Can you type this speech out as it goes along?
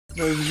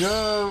Let's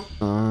go.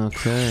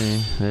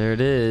 Okay, there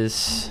it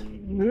is.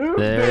 There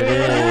it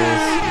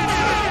is.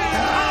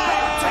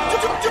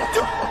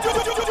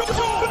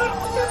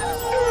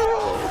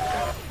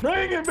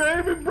 Bring it,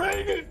 baby,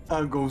 bring it.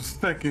 I'll go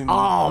second.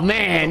 Oh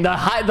man, the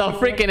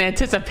freaking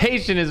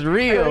anticipation is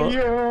real.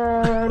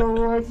 Yeah, I don't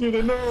want you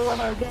to know what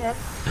I got.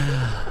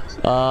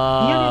 You're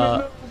gonna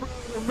know, bro.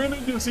 The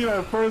minute you see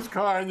that first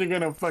card, you're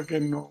gonna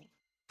fucking know.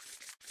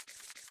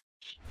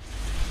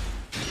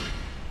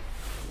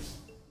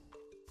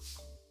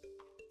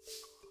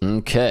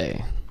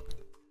 Okay.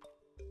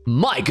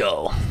 My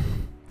go.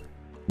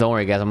 Don't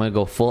worry, guys. I'm gonna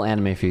go full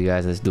anime for you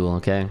guys this duel,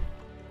 okay?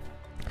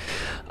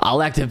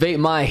 I'll activate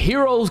my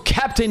hero's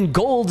Captain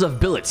Gold's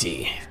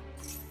ability.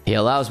 He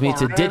allows me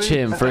to ditch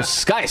him for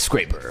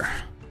Skyscraper,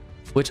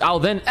 which I'll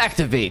then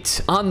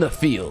activate on the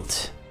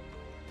field.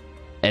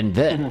 And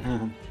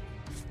then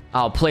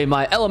I'll play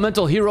my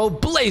elemental hero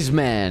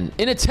Blazeman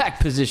in attack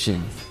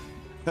position.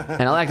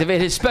 And I'll activate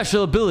his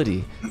special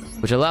ability,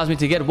 which allows me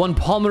to get one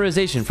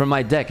polymerization from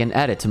my deck and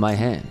add it to my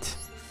hand.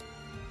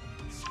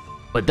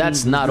 But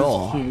that's not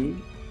all.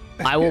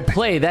 I will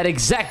play that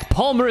exact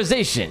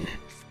polymerization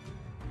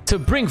to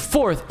bring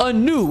forth a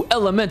new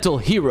elemental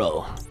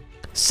hero.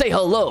 Say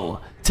hello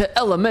to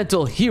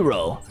elemental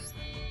hero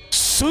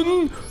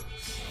Sunrise.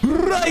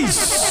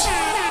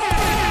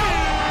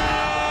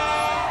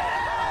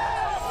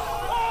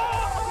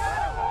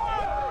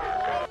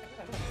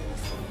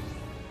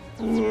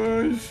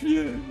 Oh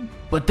shit.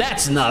 But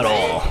that's not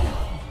all.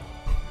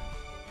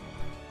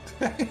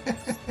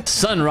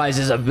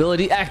 Sunrise's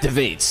ability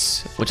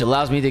activates, which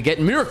allows me to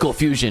get Miracle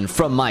Fusion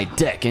from my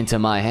deck into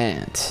my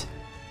hand.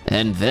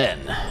 And then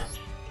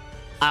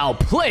I'll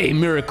play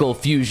Miracle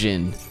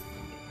Fusion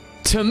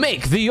to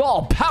make the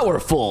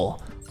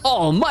all-powerful,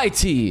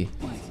 almighty,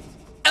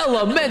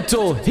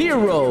 elemental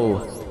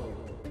hero,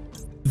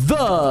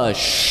 the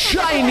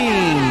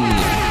Shining.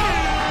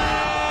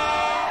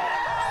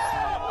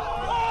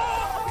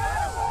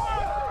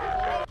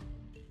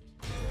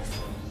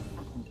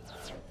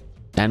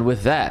 And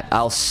with that,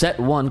 I'll set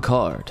one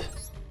card.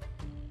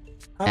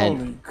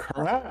 Holy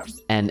crap.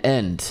 And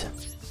end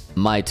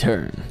my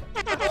turn.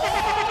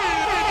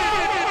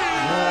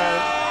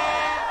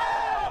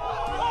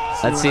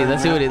 Let's see what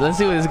this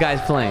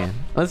guy's playing.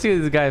 Let's see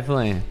what this guy's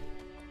playing.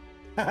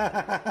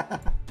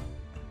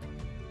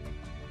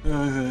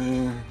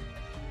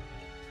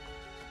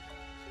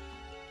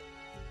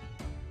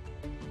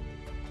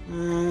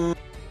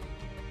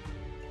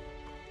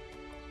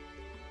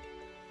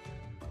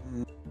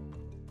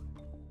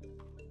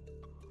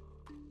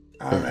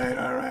 All right.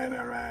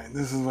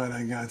 This is what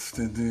I got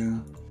to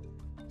do.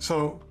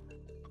 So,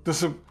 the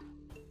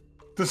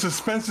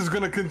suspense is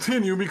gonna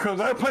continue because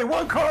I play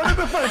one card in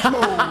defense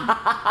mode.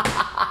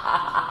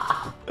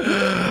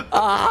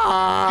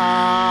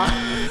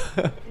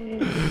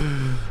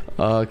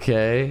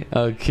 Okay.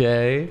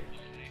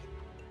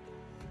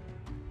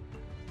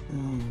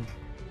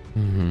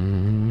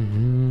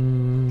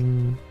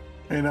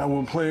 And I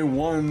will play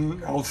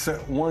one. I'll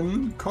set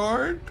one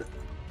card,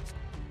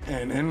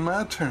 and end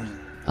my turn.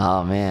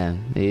 Oh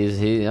man,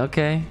 he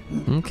okay.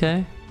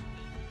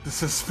 The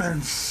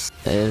suspense.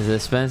 The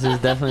suspense is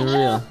definitely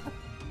real.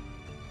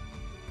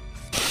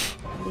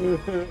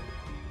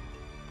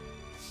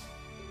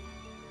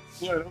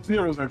 Yeah, those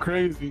heroes are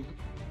crazy.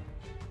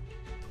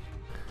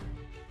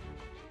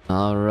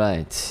 All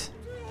right.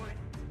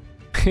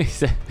 He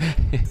said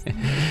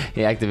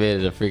he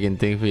activated a freaking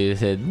thing for you. He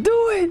said,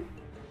 "Do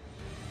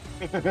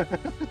it."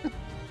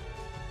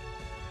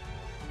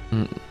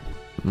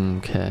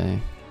 Okay.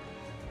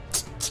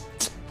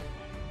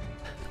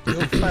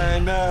 You'll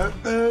find out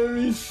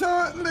very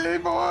shortly,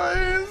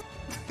 boys.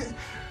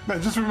 Now,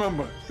 just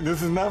remember,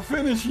 this is not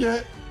finished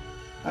yet.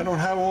 I don't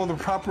have all the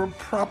proper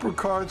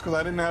cards because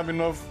I didn't have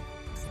enough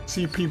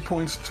CP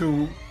points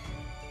to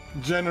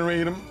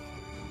generate them.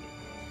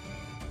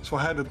 So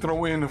I had to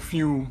throw in a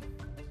few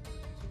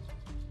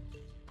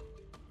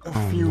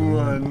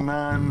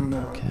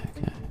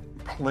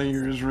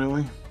non-players,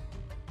 really.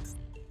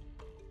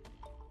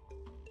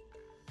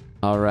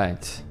 All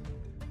right.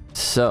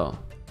 So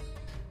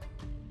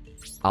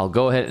I'll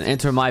go ahead and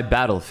enter my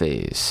battle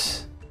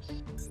phase.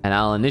 And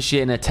I'll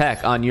initiate an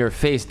attack on your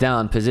face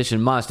down position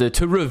monster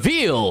to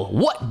reveal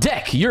what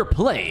deck you're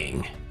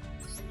playing.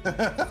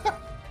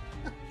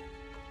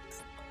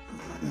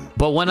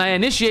 But when I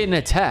initiate an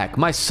attack,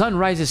 my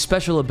Sunrise's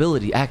special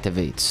ability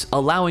activates,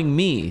 allowing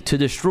me to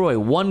destroy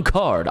one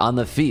card on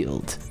the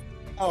field.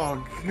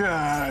 Oh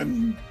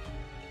god.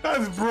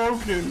 That's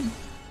broken.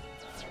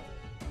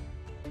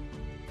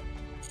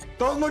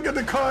 Don't look at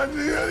the card.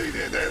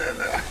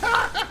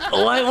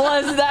 What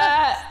was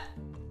that?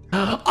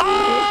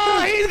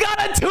 Oh, he's got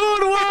a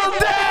Toon World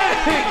deck!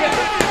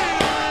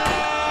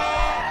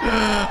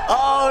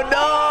 Oh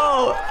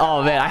no!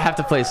 Oh man, I have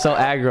to play so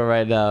aggro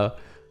right now.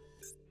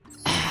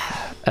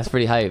 That's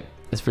pretty hype.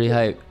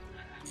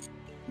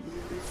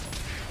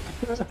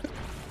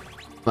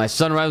 My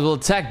Sunrise will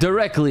attack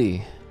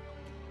directly,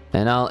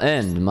 and I'll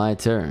end my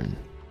turn.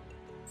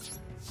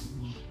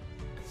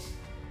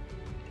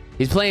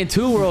 He's playing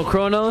Toon World,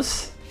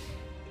 Kronos.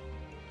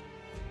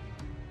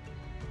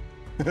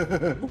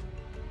 Yo,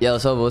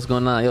 Sova, what's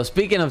going on? Yo,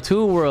 speaking of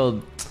Toon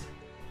World,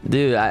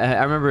 dude,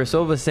 I remember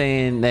Sova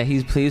saying that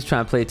he's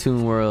trying to play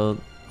Toon World.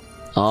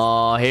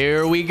 Oh,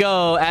 here we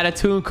go. Add a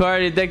Toon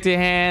card to deck to your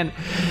hand.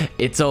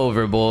 It's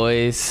over,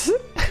 boys.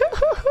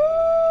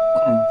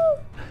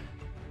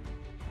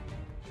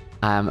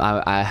 I'm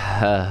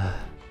gonna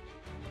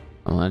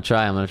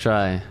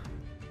try.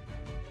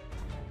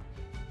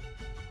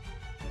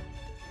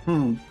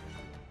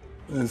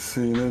 Let's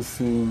see.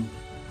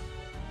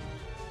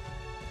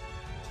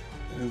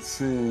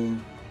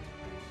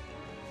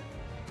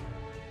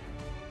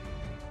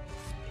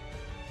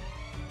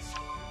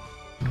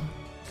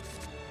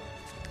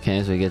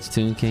 Okay, so he gets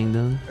Toon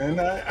Kingdom.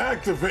 And I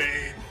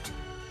activate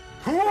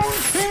Toon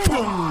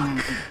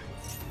Kingdom.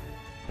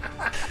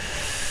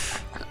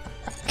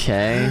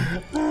 Okay.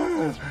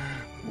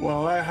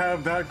 While I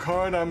have that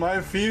card on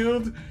my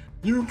field,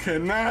 you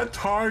cannot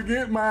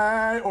target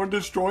or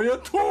destroy a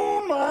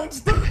Toon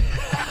monster.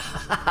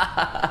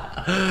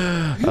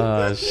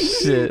 Oh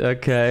shit.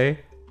 Okay.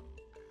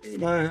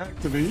 And I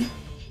activate.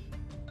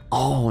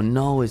 Oh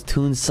no, it's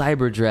Toon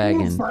Cyber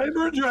Dragon.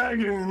 Cyber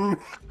Dragon.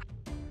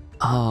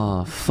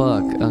 Oh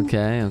fuck.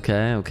 Okay.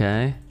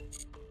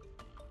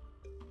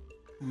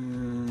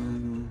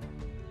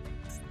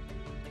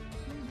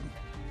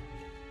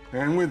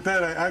 And with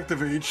that, I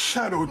activate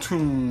Shadow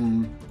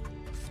Toon,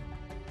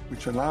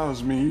 which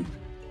allows me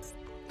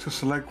to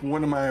select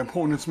one of my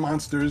opponent's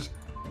monsters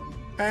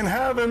and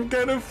have him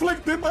get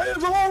inflicted by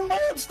his own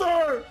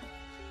monster.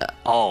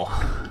 You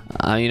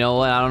know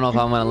what? I don't know if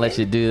I'm gonna let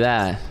you do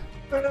that.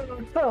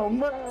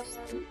 Come on.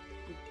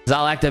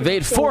 I'll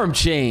activate Form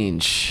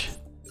Change.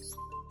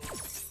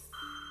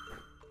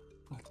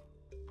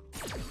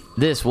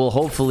 This will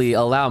hopefully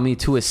allow me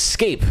to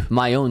escape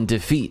my own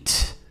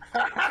defeat.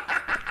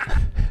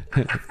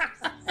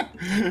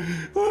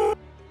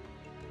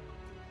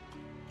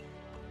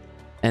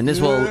 And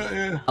this will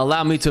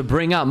allow me to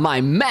bring out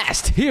my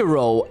masked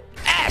hero,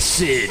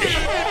 Acid.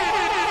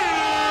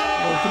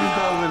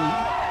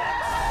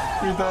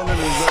 3,000 is better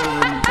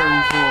than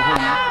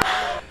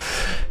 3400.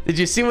 Did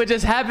you see what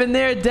just happened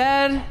there,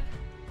 Dad?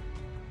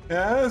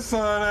 Yeah, I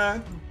saw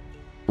that.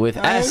 With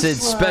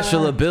Acid's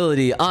special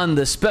ability on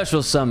the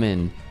special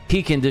summon,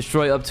 he can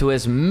destroy up to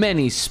as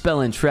many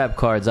spell and trap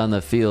cards on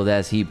the field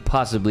as he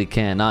possibly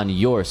can on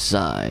your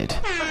side.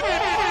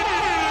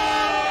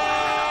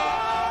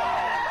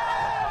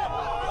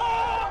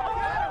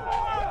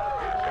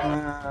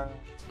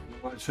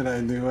 What should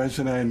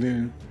I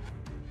do?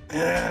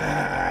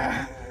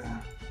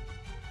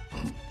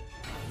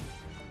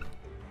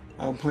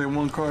 I'll play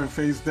one card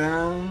face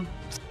down.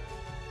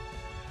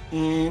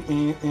 And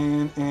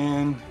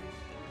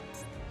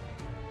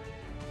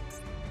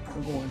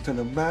I'm going to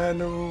the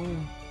battle.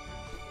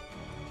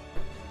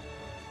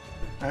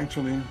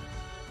 Actually,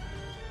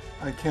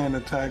 I can't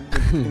attack.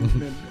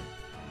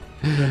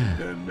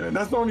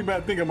 That's the only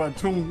bad thing about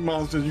Toon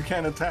monsters. You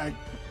can't attack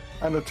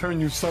on the turn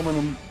you summon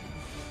them.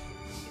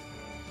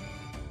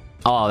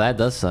 Oh, that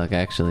does suck,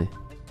 actually.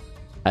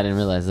 I didn't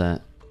realize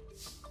that.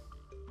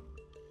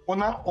 Well,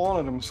 not all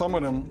of them. Some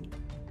of them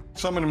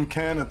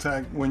can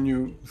attack when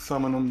you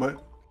summon them,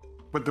 but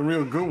the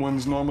real good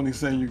ones normally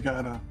say you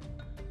gotta.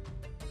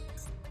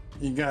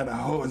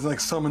 It's like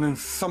summoning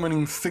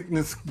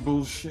sickness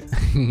bullshit.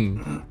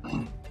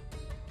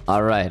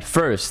 All right,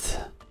 first,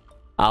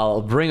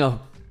 I'll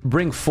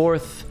bring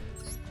forth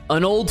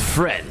an old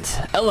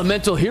friend,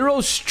 Elemental Hero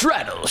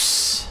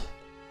Stratos.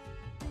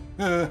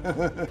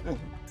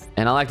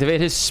 And I'll activate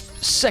his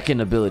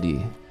second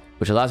ability,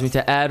 which allows me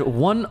to add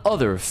one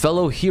other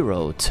fellow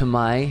hero to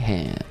my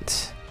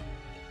hand.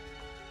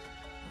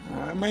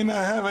 I may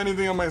not have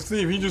anything on my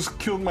sleeve. He just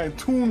killed my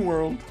Toon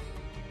World.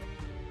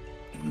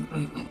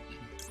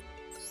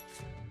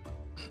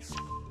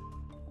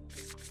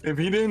 If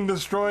he didn't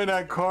destroy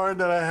that card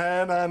that I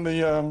had on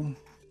the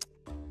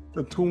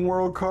Toon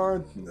World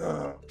card,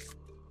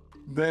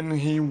 then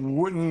he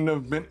wouldn't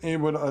have been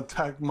able to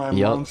attack my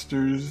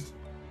monsters.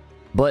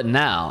 But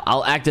now,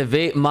 I'll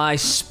activate my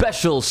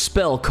special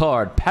spell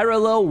card,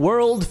 Parallel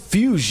World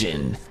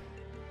Fusion.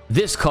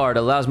 This card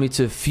allows me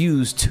to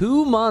fuse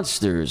two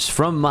monsters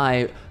from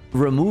my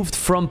removed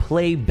from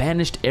play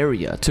banished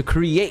area to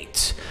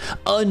create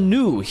a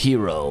new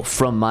hero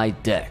from my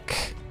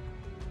deck.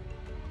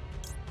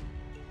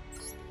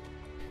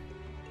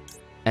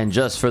 And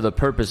just for the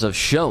purpose of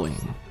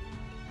showing,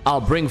 I'll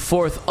bring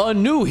forth a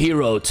new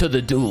hero to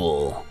the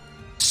duel.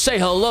 Say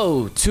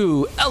hello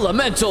to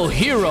Elemental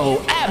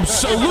Hero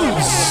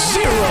Absolute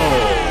Zero!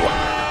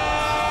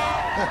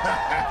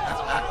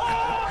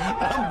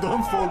 I'm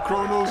done for,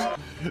 Kronos.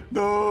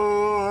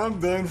 No, I'm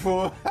done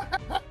for.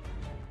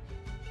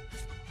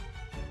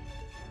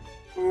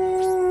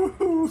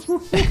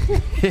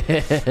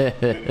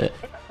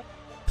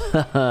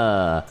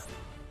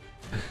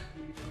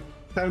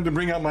 Time to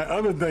bring out my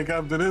other deck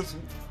after this.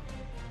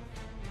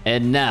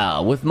 And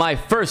now, with my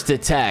first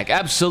attack,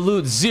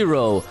 Absolute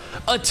Zero,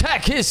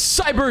 attack his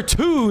Cyber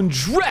Toon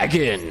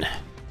Dragon!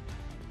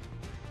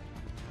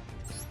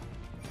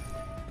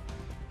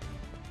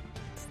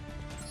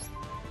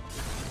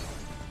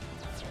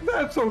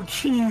 That's so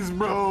cheese,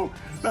 bro.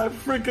 That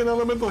freaking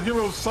elemental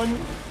hero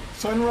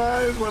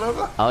sunrise,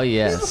 whatever. Oh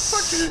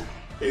yes.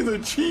 He's a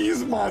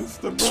cheese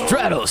monster, bro.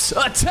 Stratos,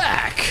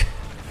 attack!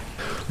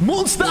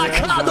 Monster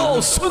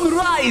Kado,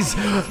 sunrise!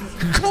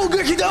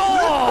 YuGiOh!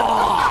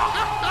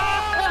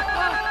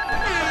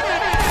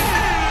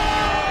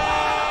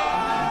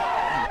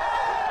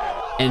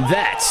 And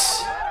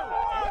that's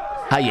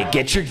how you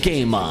get your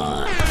game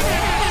on.